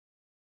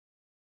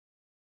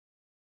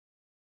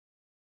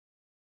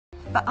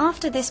But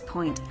after this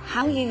point,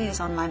 how you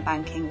use online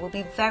banking will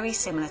be very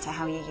similar to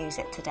how you use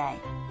it today.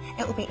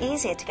 It will be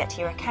easier to get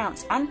to your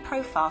accounts and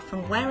profile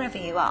from wherever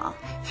you are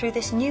through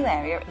this new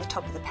area at the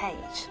top of the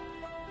page.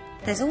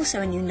 There's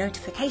also a new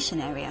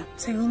notification area,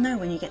 so you'll know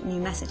when you get new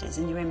messages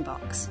in your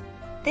inbox.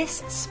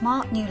 This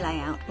smart new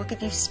layout will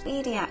give you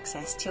speedy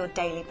access to your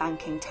daily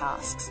banking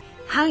tasks.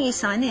 How you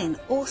sign in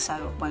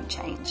also won't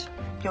change.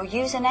 Your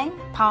username,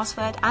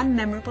 password and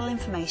memorable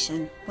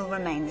information will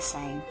remain the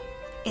same.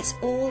 It's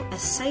all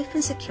as safe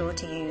and secure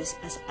to use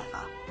as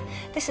ever.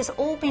 This has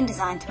all been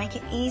designed to make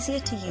it easier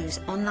to use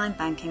online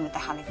banking with the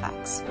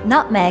Halifax.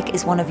 Nutmeg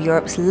is one of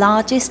Europe's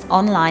largest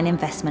online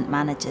investment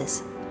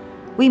managers.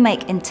 We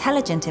make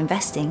intelligent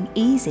investing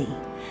easy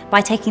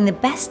by taking the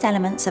best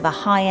elements of a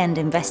high-end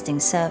investing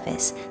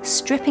service,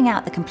 stripping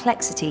out the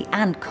complexity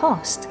and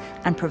cost,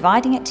 and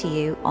providing it to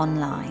you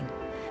online.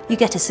 You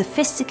get a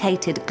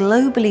sophisticated,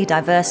 globally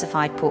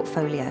diversified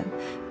portfolio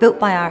built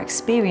by our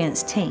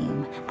experienced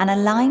team and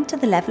aligned to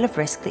the level of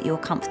risk that you're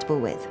comfortable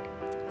with,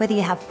 whether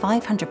you have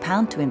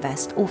 £500 to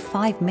invest or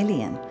 £5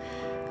 million.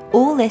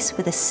 All this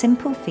with a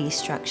simple fee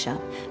structure,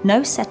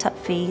 no setup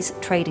fees,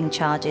 trading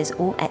charges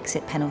or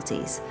exit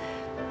penalties.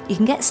 You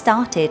can get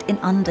started in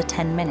under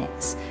 10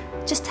 minutes.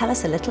 Just tell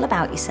us a little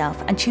about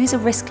yourself and choose a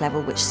risk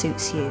level which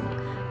suits you.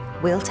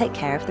 We'll take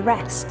care of the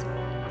rest.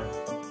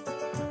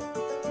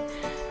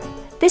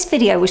 This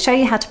video will show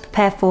you how to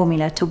prepare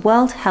formula to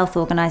World Health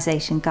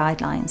Organization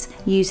guidelines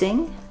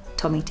using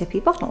Tommee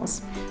Tippee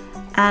bottles,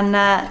 and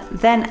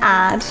then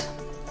add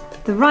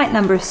the right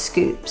number of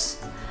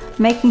scoops,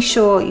 making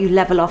sure you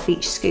level off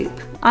each scoop.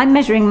 I'm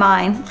measuring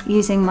mine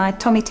using my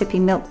Tommee Tippee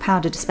milk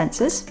powder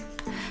dispensers,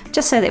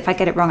 just so that if I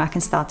get it wrong I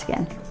can start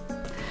again.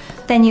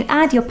 Then you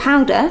add your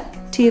powder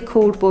to your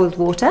cooled boiled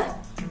water.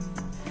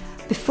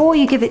 Before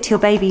you give it to your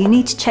baby, you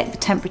need to check the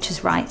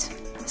temperature's right.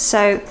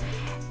 So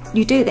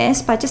you do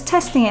this by just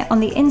testing it on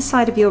the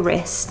inside of your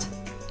wrist.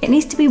 It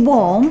needs to be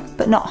warm,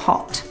 but not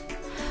hot.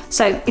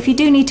 So if you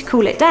do need to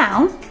cool it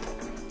down,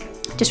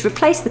 just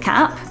replace the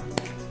cap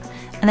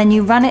and then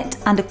you run it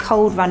under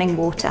cold running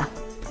water.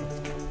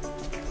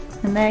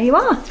 And there you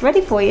are, it's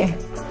ready for you.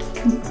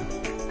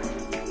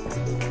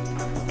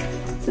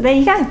 So there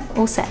you go,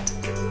 all set.